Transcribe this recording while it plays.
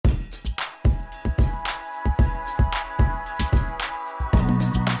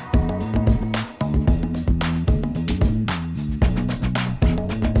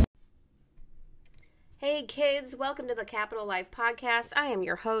kids. Welcome to the Capital Life Podcast. I am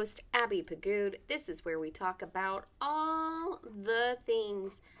your host, Abby Pagood. This is where we talk about all the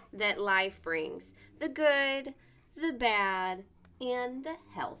things that life brings. The good, the bad, and the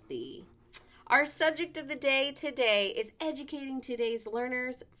healthy. Our subject of the day today is educating today's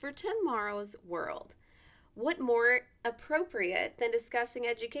learners for tomorrow's world. What more appropriate than discussing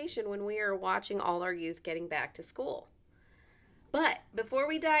education when we are watching all our youth getting back to school? But before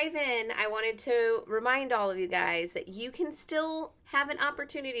we dive in, I wanted to remind all of you guys that you can still have an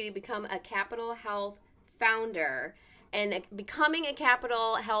opportunity to become a Capital Health founder. And becoming a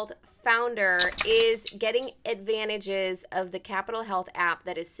Capital Health founder is getting advantages of the Capital Health app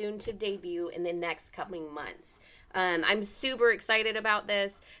that is soon to debut in the next coming months. I'm super excited about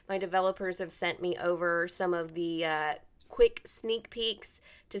this. My developers have sent me over some of the quick sneak peeks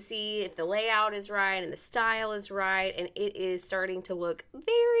to see if the layout is right and the style is right, and it is starting to look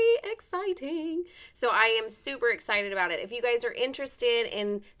very exciting. So I am super excited about it. If you guys are interested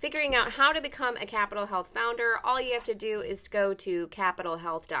in figuring out how to become a Capital Health founder, all you have to do is go to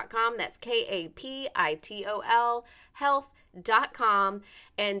capitalhealth.com. That's KAPITOL health.com.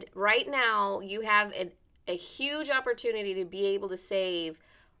 And right now you have a huge opportunity to be able to save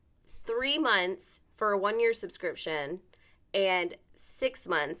 3 months for a 1-year subscription and 6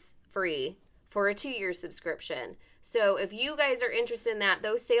 months free for a 2-year subscription. So if you guys are interested in that,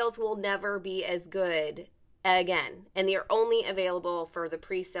 those sales will never be as good again. And they're only available for the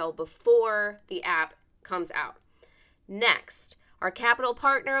pre-sale before the app comes out. Next, our Capital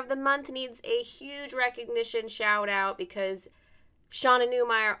Partner of the Month needs a huge recognition shout out because Shauna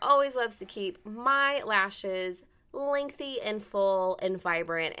Newmeyer always loves to keep my lashes lengthy and full and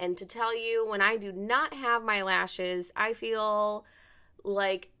vibrant. And to tell you, when I do not have my lashes, I feel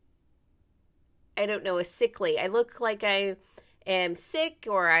like, I don't know, sickly. I look like I am sick,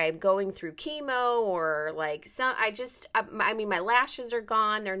 or I'm going through chemo, or like I mean, my lashes are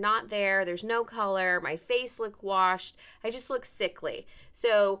gone. They're not there. There's no color. My face look washed. I just look sickly.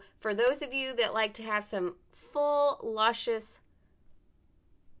 So for those of you that like to have some full, luscious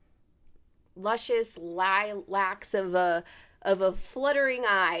lilacs of a fluttering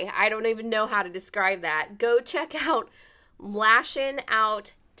eye. I don't even know how to describe that. Go check out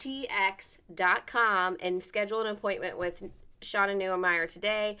lashinouttx.com and schedule an appointment with Shauna Newmeyer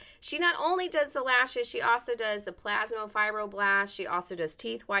today. She not only does the lashes, she also does the plasmafibroblast. She also does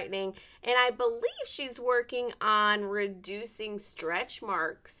teeth whitening. And I believe she's working on reducing stretch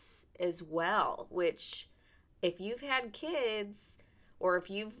marks as well, which if you've had kids, or if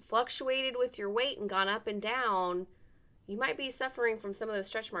you've fluctuated with your weight and gone up and down, you might be suffering from some of those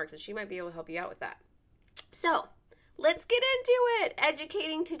stretch marks, and she might be able to help you out with that. So let's get into it.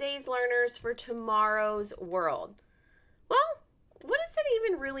 Educating today's learners for tomorrow's world. Well, what does that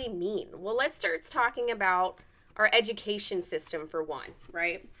even really mean? Well, let's start talking about our education system for one,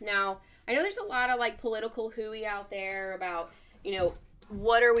 right? Now, I know there's a lot of like political hooey out there about,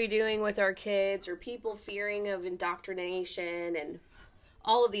 what are we doing with our kids, or people fearing of indoctrination and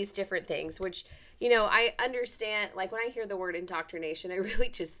all of these different things, which, I understand. Like when I hear the word indoctrination, I really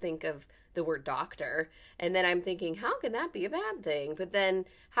just think of the word doctor. And then I'm thinking, how can that be a bad thing? But then,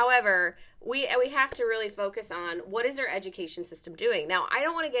 however, we have to really focus on what is our education system doing. Now, I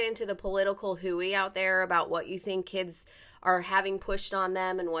don't want to get into the political hooey out there about what you think kids are having pushed on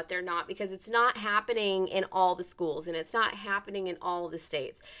them and what they're not, because it's not happening in all the schools, and it's not happening in all the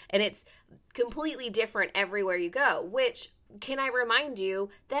states. And it's completely different everywhere you go, which, can I remind you,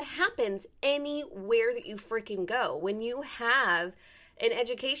 that happens anywhere that you freaking go. When you have an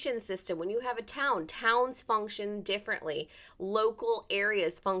education system, when you have a town, towns function differently. Local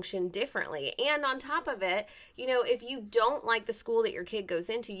areas function differently. And on top of it, if you don't like the school that your kid goes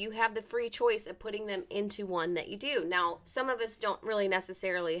into, you have the free choice of putting them into one that you do. Now, some of us don't really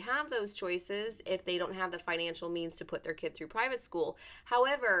necessarily have those choices if they don't have the financial means to put their kid through private school.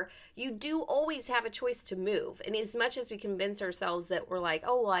 However, you do always have a choice to move. And as much as we convince ourselves that we're like,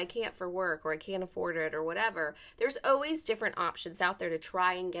 oh, well, I can't for work, or I can't afford it, or whatever, there's always different options out there to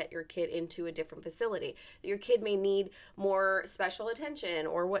try and get your kid into a different facility. Your kid may need more special attention,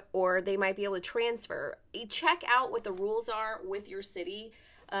 or they might be able to transfer. You check out what the rules are with your city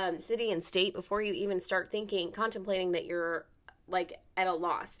and state before you even start contemplating that you're like at a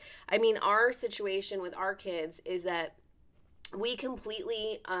loss. I mean, our situation with our kids is that we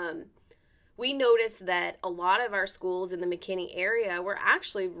completely we noticed that a lot of our schools in the McKinney area were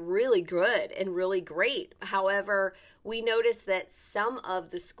actually really good and really great. However, we noticed that some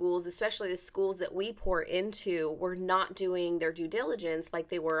of the schools, especially the schools that we pour into, were not doing their due diligence like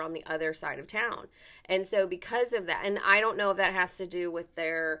they were on the other side of town. And so because of that, and I don't know if that has to do with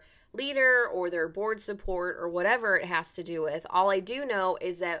their leader or their board support or whatever it has to do with. All I do know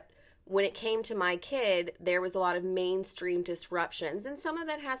is that when it came to my kid, there was a lot of mainstream disruptions. And some of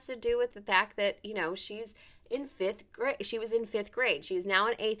that has to do with the fact that, she's in fifth grade. She was in fifth grade. She is now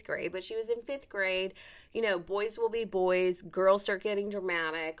in eighth grade, but she was in fifth grade. Boys will be boys. Girls start getting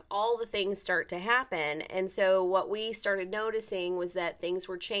dramatic. All the things start to happen. And so what we started noticing was that things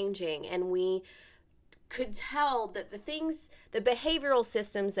were changing, and we could tell that the behavioral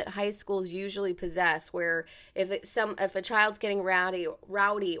systems that high schools usually possess, where if a child's getting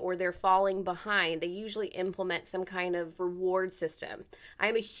rowdy or they're falling behind, they usually implement some kind of reward system. I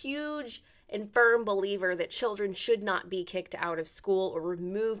am a huge and firm believer that children should not be kicked out of school or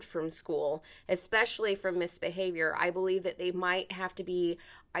removed from school, especially from misbehavior. I believe that they might have to be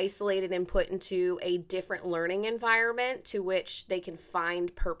isolated and put into a different learning environment to which they can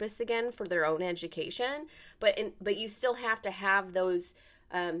find purpose again for their own education. But you still have to have those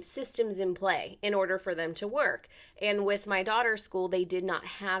systems in play in order for them to work. And with my daughter's school, they did not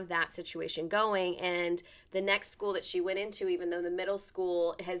have that situation going. And the next school that she went into, even though the middle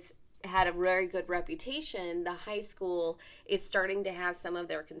school has had a very good reputation, the high school is starting to have some of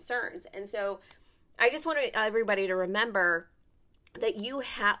their concerns. And so I just want everybody to remember that you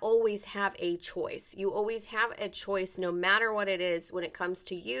always have a choice. You always have a choice, no matter what it is, when it comes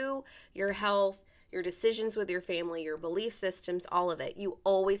to you, your health, your decisions with your family, your belief systems, all of it. You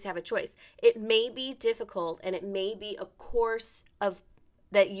always have a choice. It may be difficult, and it may be a course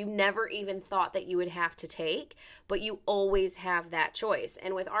that you never even thought that you would have to take, but you always have that choice.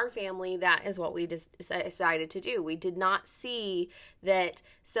 And with our family, that is what we decided to do. We did not see that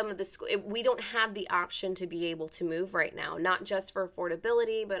some of we don't have the option to be able to move right now, not just for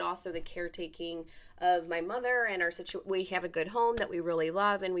affordability, but also the caretaking of my mother and we have a good home that we really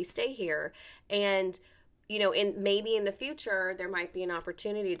love, and we stay here. And maybe in the future, there might be an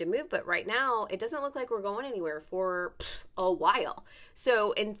opportunity to move, but right now, it doesn't look like we're going anywhere for a while.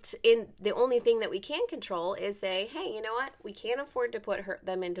 So, in the only thing that we can control is say, hey, you know what? We can't afford to put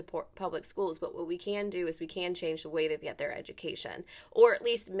them into public schools, but what we can do is we can change the way they get their education, or at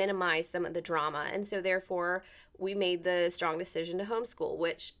least minimize some of the drama. And so, therefore, we made the strong decision to homeschool,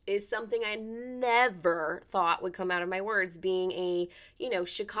 which is something I never thought would come out of my words. Being a,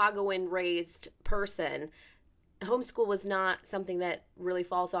 Chicagoan raised person, homeschool was not something that really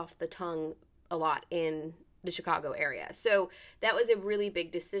falls off the tongue a lot in the Chicago area. So that was a really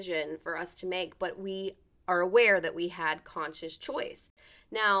big decision for us to make, but we are aware that we had conscious choice.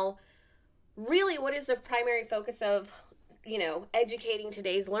 Now, really, what is the primary focus of, educating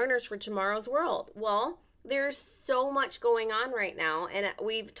today's learners for tomorrow's world? Well, there's so much going on right now, and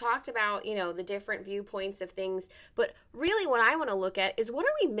we've talked about, the different viewpoints of things, but really what I want to look at is, what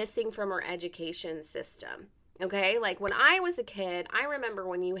are we missing from our education system? Okay, like when I was a kid, I remember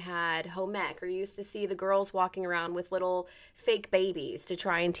when you had home ec, or you used to see the girls walking around with little fake babies to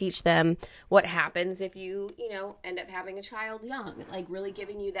try and teach them what happens if you, end up having a child young, like really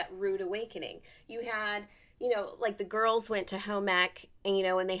giving you that rude awakening. You had, like the girls went to home ec, and,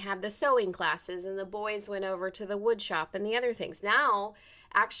 and they had the sewing classes, and the boys went over to the wood shop and the other things. Now,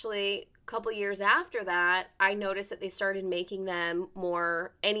 actually, a couple years after that, I noticed that they started making them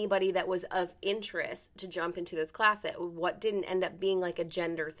more anybody that was of interest to jump into those classes. What didn't end up being like a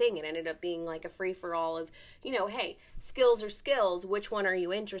gender thing. It ended up being like a free-for-all of, hey, skills are skills. Which one are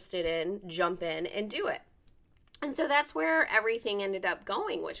you interested in? Jump in and do it. And so that's where everything ended up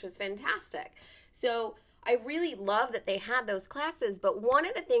going, which was fantastic. So I really love that they had those classes, but one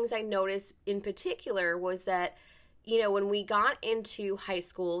of the things I noticed in particular was that, when we got into high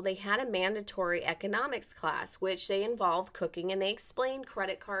school, they had a mandatory economics class, which they involved cooking, and they explained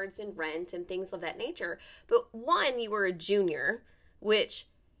credit cards and rent and things of that nature. But one, you were a junior, which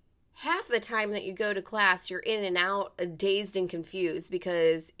half the time that you go to class, you're in and out, dazed and confused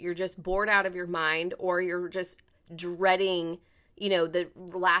because you're just bored out of your mind, or you're just dreading the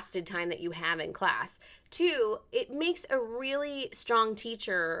lasted time that you have in class. Two, it makes a really strong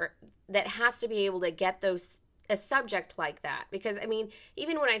teacher that has to be able to get a subject like that. Because,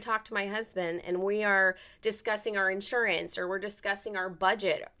 even when I talk to my husband and we are discussing our insurance or we're discussing our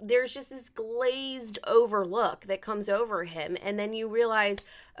budget, there's just this glazed over look that comes over him. And then you realize,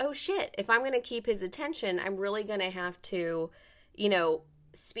 oh shit, if I'm going to keep his attention, I'm really going to have to,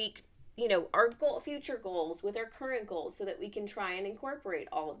 speak our future goals with our current goals so that we can try and incorporate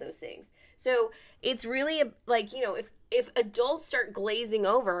all of those things. So it's really if adults start glazing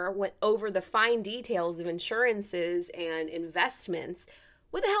over the fine details of insurances and investments,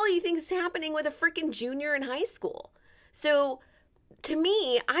 what the hell do you think is happening with a freaking junior in high school? So to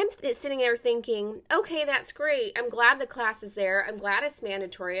me, I'm sitting there thinking, okay, that's great. I'm glad the class is there. I'm glad it's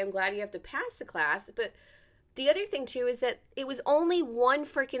mandatory. I'm glad you have to pass the class. But the other thing too is that it was only one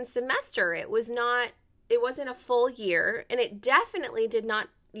freaking semester. It wasn't a full year, and it definitely did not,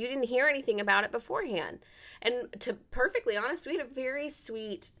 you didn't hear anything about it beforehand. And to perfectly honest, we had a very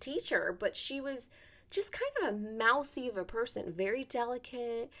sweet teacher, but she was just kind of a mousy of a person, very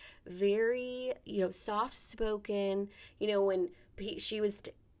delicate, very, soft spoken. When she was,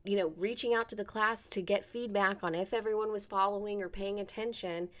 reaching out to the class to get feedback on if everyone was following or paying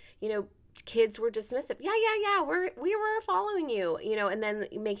attention, kids were dismissive. Yeah, we were following you, and then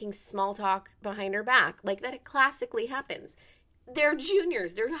making small talk behind her back. Like that classically happens. They're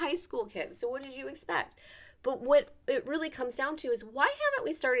juniors, they're high school kids. So what did you expect? But what it really comes down to is, why haven't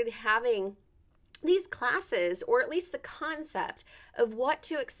we started having these classes, or at least the concept of what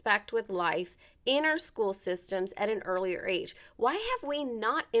to expect with life in our school systems at an earlier age? Why have we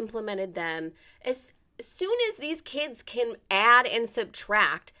not implemented them as soon as these kids can add and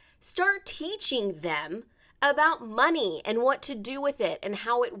subtract? Start teaching them about money and what to do with it and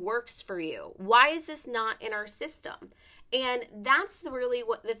how it works for you. Why is this not in our system? And that's really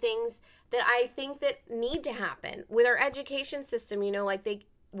what the things that I think that need to happen with our education system.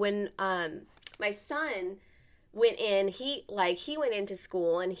 When my son went in, he went into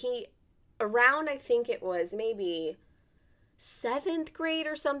school, and around, I think it was maybe 7th grade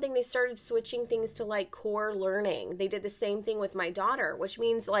or something, they started switching things to core learning. They did the same thing with my daughter, which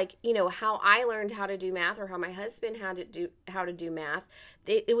means how I learned how to do math, or how my husband had to do how to do math.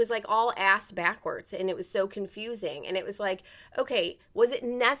 It was all ass backwards, and it was so confusing. And it was okay, was it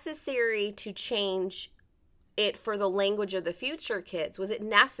necessary to change it for the language of the future kids? Was it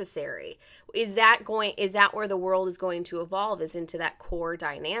necessary? Is that where the world is going to evolve, is into that core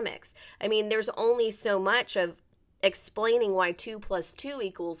dynamics? I mean, there's only so much of explaining why 2 +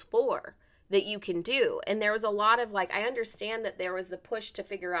 2 = 4 that you can do. And there was a lot of I understand that there was the push to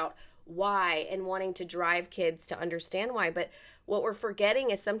figure out why and wanting to drive kids to understand why, but what we're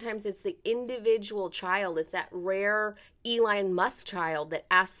forgetting is sometimes it's the individual child. It's that rare Elon Musk child that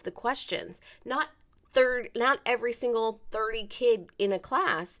asks the questions. Not every single 30 kid in a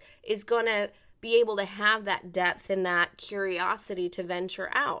class is going to be able to have that depth and that curiosity to venture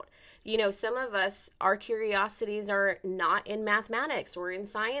out. Some of us, our curiosities are not in mathematics or in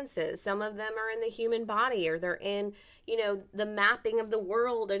sciences. Some of them are in the human body, or they're in, the mapping of the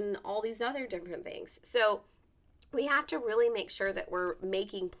world and all these other different things. So we have to really make sure that we're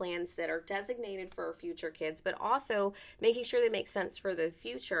making plans that are designated for our future kids, but also making sure they make sense for the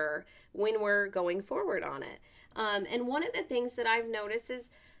future when we're going forward on it. And one of the things that I've noticed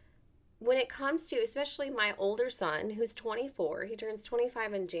is, when it comes to, especially my older son, who's 24, he turns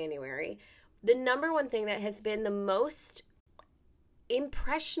 25 in January, the number one thing that has been the most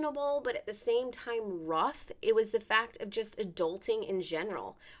impressionable, but at the same time rough, it was the fact of just adulting in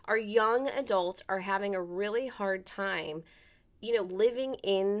general. Our young adults are having a really hard time, living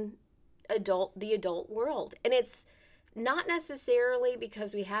in the adult world. And it's not necessarily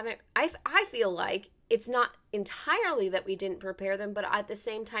because we haven't, I feel like it's not entirely that we didn't prepare them, but at the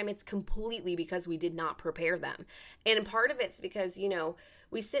same time, it's completely because we did not prepare them. And part of it's because,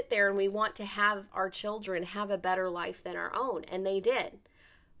 we sit there and we want to have our children have a better life than our own, and they did.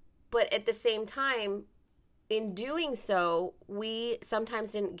 But at the same time, in doing so, we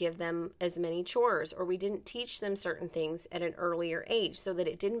sometimes didn't give them as many chores, or we didn't teach them certain things at an earlier age, so that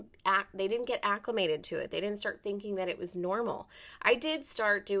they didn't get acclimated to it. They didn't start thinking that it was normal. I did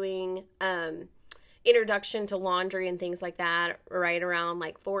start doing introduction to laundry and things like that right around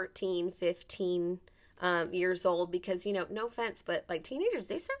 14, 15 years old, because, no offense, but teenagers,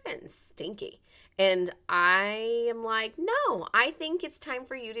 they start getting stinky. And I am no, I think it's time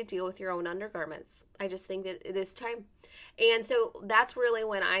for you to deal with your own undergarments. I just think that it is time. And so that's really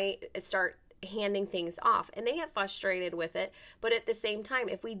when I start handing things off, and they get frustrated with it. But at the same time,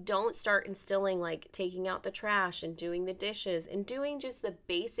 if we don't start instilling taking out the trash and doing the dishes and doing just the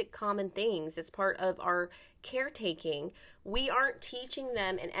basic common things as part of our caretaking, we aren't teaching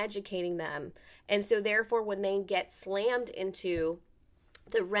them and educating them. And so therefore, when they get slammed into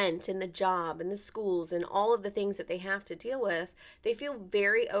the rent and the job and the schools and all of the things that they have to deal with, they feel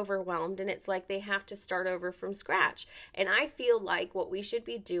very overwhelmed, and it's like they have to start over from scratch. And I feel like what we should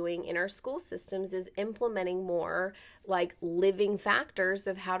be doing in our school systems is implementing more living factors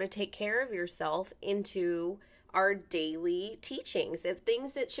of how to take care of yourself into our daily teachings, of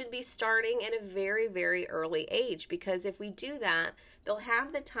things that should be starting at a very, very early age. Because if we do that, they'll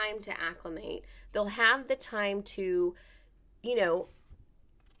have the time to acclimate. They'll have the time to,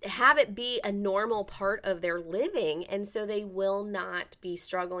 have it be a normal part of their living, and so they will not be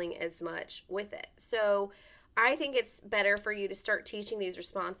struggling as much with it. So I think it's better for you to start teaching these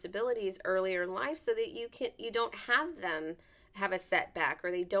responsibilities earlier in life so that you don't have them have a setback,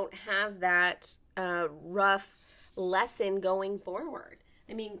 or they don't have that rough lesson going forward.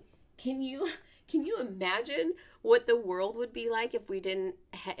 I mean, can you imagine what the world would be like if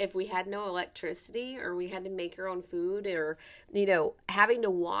we had no electricity, or we had to make our own food, or having to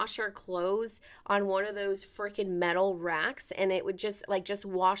wash our clothes on one of those freaking metal racks, and it would just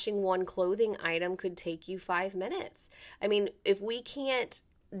washing one clothing item could take you 5 minutes. I mean, if we can't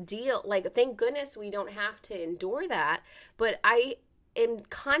thank goodness we don't have to endure that, but I am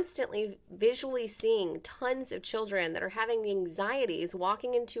constantly visually seeing tons of children that are having anxieties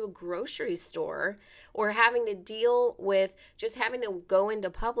walking into a grocery store, or having to deal with just having to go into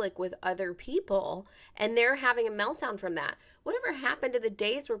public with other people, and they're having a meltdown from that. Whatever happened to the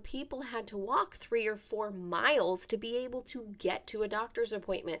days where people had to walk 3 or 4 miles to be able to get to a doctor's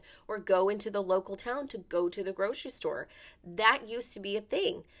appointment, or go into the local town to go to the grocery store? That used to be a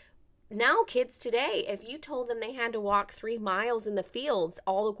thing. Now kids today, if you told them they had to walk 3 miles in the fields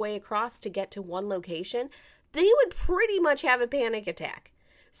all the way across to get to one location, they would pretty much have a panic attack.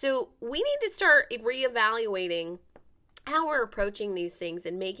 So we need to start reevaluating how we're approaching these things,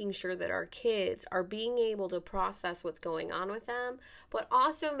 and making sure that our kids are being able to process what's going on with them, but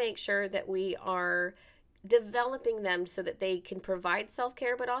also make sure that we are developing them so that they can provide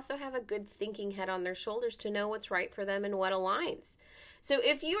self-care, but also have a good thinking head on their shoulders to know what's right for them and what aligns. So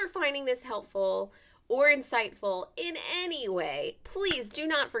if you are finding this helpful or insightful in any way, please do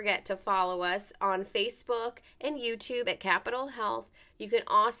not forget to follow us on Facebook and YouTube at Capitol Health. You can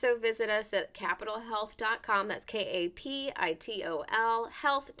also visit us at capitalhealth.com. That's KAPITOL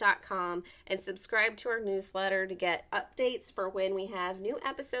health.com, and subscribe to our newsletter to get updates for when we have new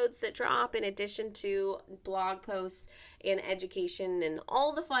episodes that drop, in addition to blog posts and education and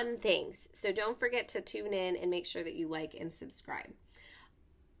all the fun things. So don't forget to tune in and make sure that you like and subscribe.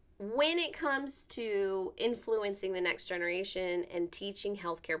 When it comes to influencing the next generation and teaching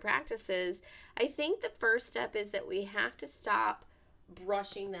healthcare practices, I think the first step is that we have to stop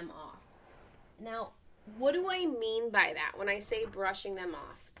brushing them off. Now, what do I mean by that when I say brushing them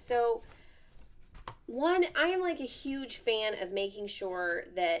off? So, one, I am like a huge fan of making sure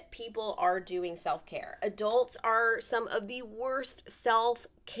that people are doing self-care. Adults are some of the worst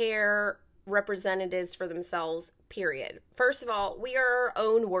self-care representatives for themselves, period. First of all, we are our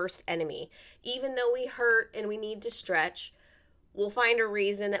own worst enemy. Even though we hurt and we need to stretch, we'll find a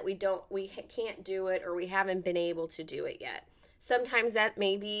reason that we can't do it, or we haven't been able to do it yet. Sometimes that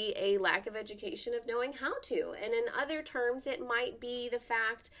may be a lack of education of knowing how to. And in other terms, it might be the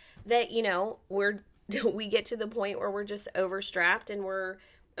fact that, we get to the point where we're just overstrapped and we're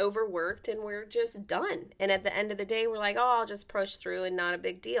overworked and we're just done. And at the end of the day, we're like, oh, I'll just push through and not a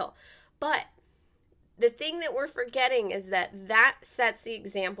big deal. But the thing that we're forgetting is that sets the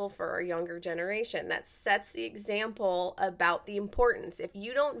example for our younger generation. That sets the example about the importance. If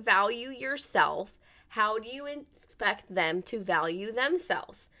you don't value yourself, how do you expect them to value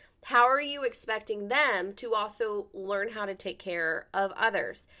themselves? How are you expecting them to also learn how to take care of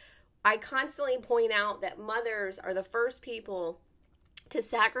others? I constantly point out that mothers are the first people to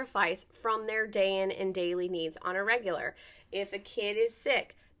sacrifice from their day in and daily needs on a regular. If a kid is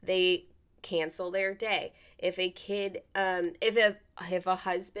sick, they cancel their day. If a kid, if a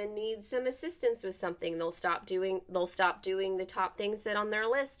husband needs some assistance with something, they'll stop doing the top things that on their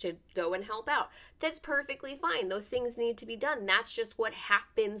list to go and help out. That's perfectly fine. Those things need to be done. That's just what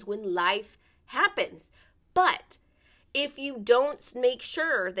happens when life happens. But if you don't make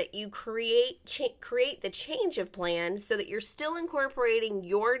sure that you create the change of plan so that you're still incorporating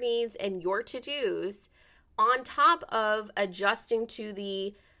your needs and your to-dos on top of adjusting to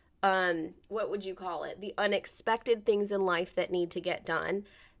the the unexpected things in life that need to get done,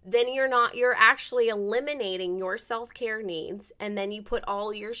 then you're actually eliminating your self-care needs, and then you put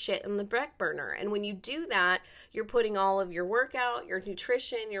all your shit in the back burner. And when you do that, you're putting all of your workout, your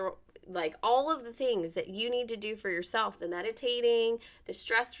nutrition, all of the things that you need to do for yourself, the meditating, the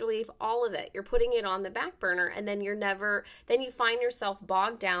stress relief, all of it, you're putting it on the back burner, and then you find yourself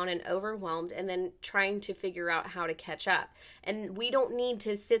bogged down and overwhelmed, and then trying to figure out how to catch up. And we don't need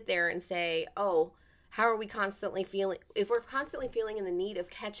to sit there and say, oh, how are we constantly feeling? If we're constantly feeling in the need of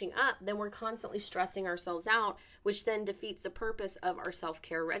catching up, then we're constantly stressing ourselves out, which then defeats the purpose of our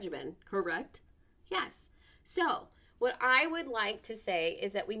self-care regimen. Correct? Yes. So what I would like to say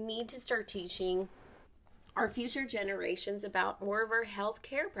is that we need to start teaching our future generations about more of our health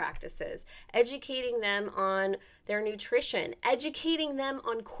care practices, educating them on their nutrition, educating them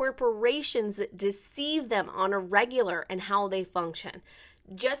on corporations that deceive them on a regular and how they function.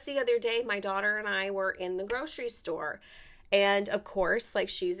 Just the other day, my daughter and I were in the grocery store. And of course, like,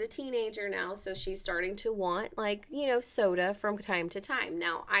 she's a teenager now, so she's starting to want, like, soda from time to time.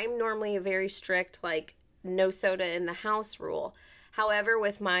 Now, I'm normally a very strict, like, no soda in the house rule. However,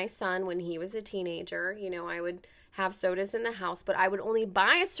 with my son, when he was a teenager, I would have sodas in the house, but I would only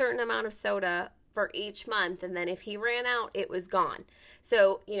buy a certain amount of soda for each month. And then if he ran out, it was gone.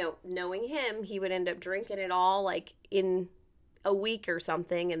 So, knowing him, he would end up drinking it all like in a week or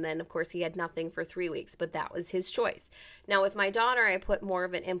something. And then, of course, he had nothing for 3 weeks, but that was his choice. Now, with my daughter, I put more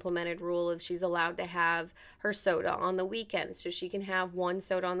of an implemented rule of she's allowed to have her soda on the weekends. So she can have one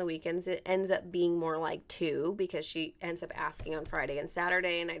soda on the weekends. It ends up being more like two because she ends up asking on Friday and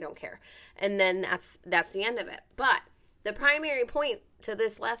Saturday, and I don't care. And then that's the end of it. But the primary point to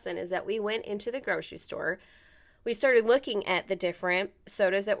this lesson is that we went into the grocery store. We started looking at the different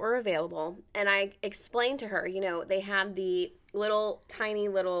sodas that were available, and I explained to her, they had the tiny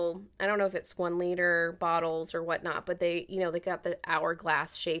little, I don't know if it's 1 liter bottles or whatnot, but they got the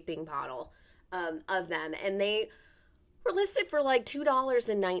hourglass shaping bottle of them, and they were listed for like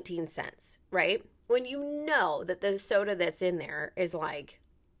 $2.19, right? When you know that the soda that's in there is like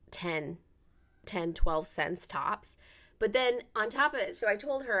 10, 12 cents tops. But then on top of it, so I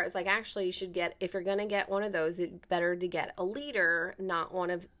told her, I was like, actually, you should get, if you're going to get one of those, it's better to get a liter, not one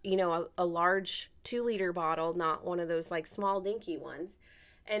of, a large 2-liter bottle, not one of those like small dinky ones.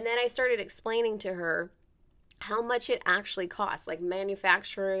 And then I started explaining to her how much it actually costs, like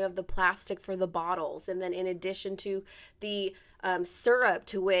manufacturing of the plastic for the bottles. And then in addition to the syrup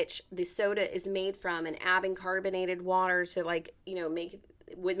to which the soda is made from, and adding carbonated water to make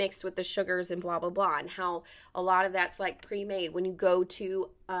mixed with the sugars and blah blah blah, and how a lot of that's like pre-made. When you go to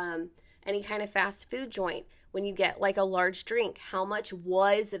any kind of fast food joint, when you get like a large drink, how much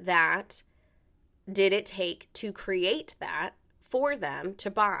did it take to create that for them to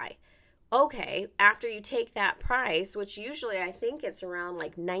buy? Okay, after you take that price, which usually I think it's around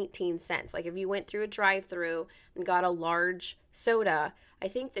like 19 cents. Like if you went through a drive-through and got a large soda, I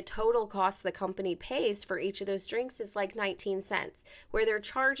think the total cost the company pays for each of those drinks is like 19 cents, where they're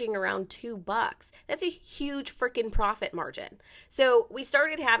charging around $2. That's a huge freaking profit margin. So we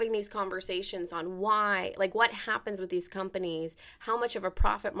started having these conversations on why, like what happens with these companies, how much of a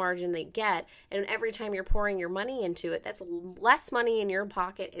profit margin they get, and every time you're pouring your money into it, that's less money in your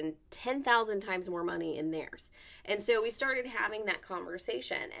pocket and 10,000 times more money in theirs. And so we started having that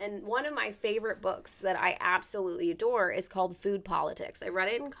conversation. And one of my favorite books that I absolutely adore is called Food Politics. I read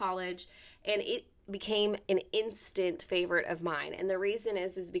it in college, and it became an instant favorite of mine. And the reason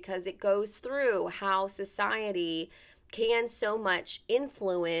is because it goes through how society can so much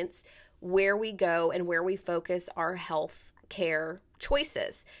influence where we go and where we focus our health care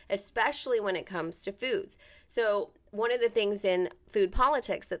choices, especially when it comes to foods. So one of the things in Food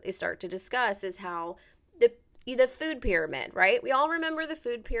Politics that they start to discuss is how the food pyramid, right? We all remember the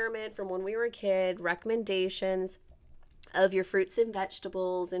food pyramid from when we were a kid, recommendations of your fruits and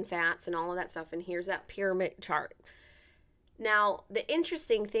vegetables and fats and all of that stuff. And here's that pyramid chart. Now, the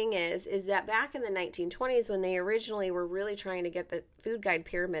interesting thing is that back in the 1920s, when they originally were really trying to get the food guide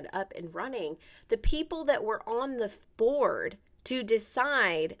pyramid up and running, the people that were on the board to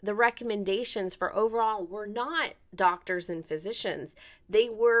decide the recommendations for overall were not doctors and physicians. They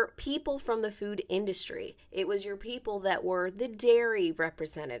were people from the food industry. It was your people that were the dairy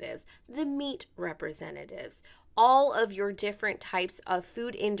representatives, the meat representatives, all of your different types of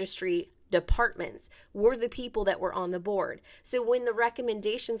food industry departments were the people that were on the board. So when the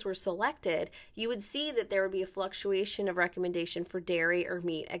recommendations were selected, you would see that there would be a fluctuation of recommendation for dairy or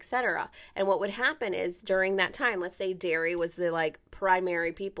meat, etc. And what would happen is during that time, let's say dairy was the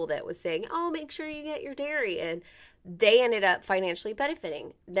primary people that was saying, oh, make sure you get your dairy, and they ended up financially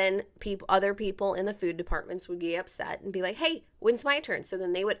benefiting. Then other people in the food departments would be upset and be like, hey, when's my turn? So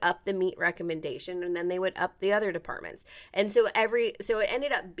then they would up the meat recommendation, and then they would up the other departments. And so it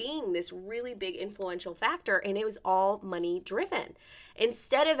ended up being this really big influential factor, and it was all money driven.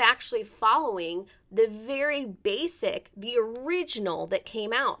 Instead of actually following the very basic, the original that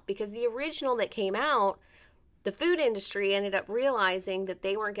came out, because the original that came out, the food industry ended up realizing that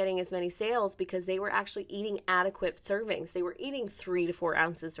they weren't getting as many sales because they were actually eating adequate servings. They were eating 3 to 4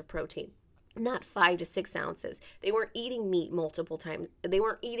 ounces of protein, not 5 to 6 ounces. They weren't eating meat multiple times. They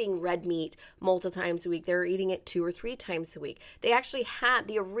weren't eating red meat multiple times a week. They were eating it 2 or 3 times a week. They actually had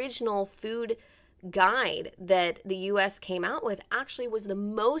the original food guide that the U.S. came out with actually was the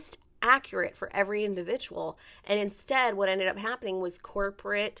most accurate for every individual. And instead, what ended up happening was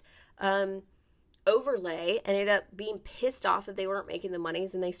corporate overlay ended up being pissed off that they weren't making the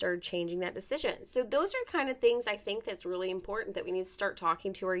monies, and they started changing that decision. So those are kind of things I think that's really important that we need to start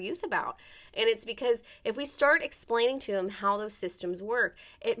talking to our youth about. And it's because if we start explaining to them how those systems work,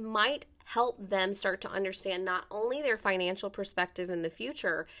 it might help them start to understand not only their financial perspective in the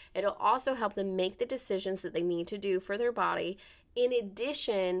future, it'll also help them make the decisions that they need to do for their body, in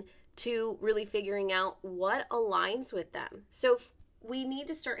addition to really figuring out what aligns with them. So we need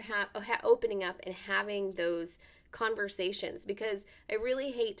to start opening up and having those conversations, because I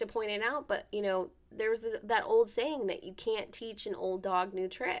really hate to point it out, but there's that old saying that you can't teach an old dog new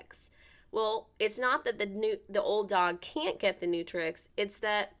tricks. Well, it's not that the old dog can't get the new tricks, it's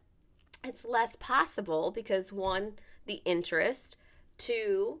that it's less possible because, one, the interest,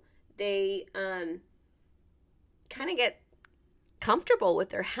 two, they kind of get comfortable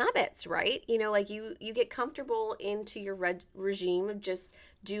with their habits, right? Like you get comfortable into your regime of just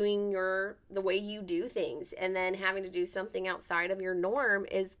doing the way you do things, and then having to do something outside of your norm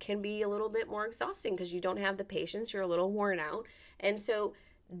can be a little bit more exhausting because you don't have the patience, you're a little worn out, and so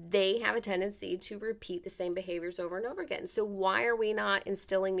they have a tendency to repeat the same behaviors over and over again. So why are we not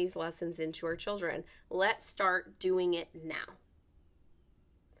instilling these lessons into our children? Let's start doing it now.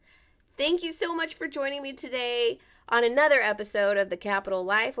 Thank you so much for joining me today on another episode of The Capital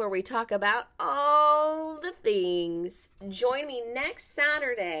Life, where we talk about all the things. Join me next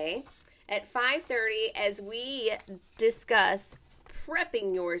Saturday at 5:30 as we discuss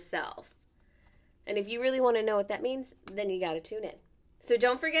prepping yourself. And if you really want to know what that means, then you got to tune in. So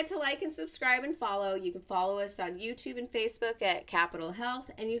don't forget to like and subscribe and follow. You can follow us on YouTube and Facebook at Capital Health.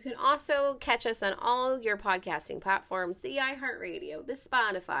 And you can also catch us on all your podcasting platforms, the iHeartRadio, the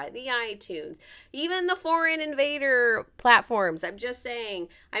Spotify, the iTunes, even the Foreign Invader platforms. I'm just saying,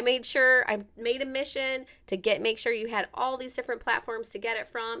 I made a mission to make sure you had all these different platforms to get it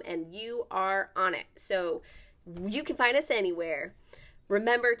from, and you are on it. So you can find us anywhere.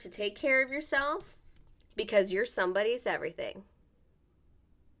 Remember to take care of yourself, because you're somebody's everything.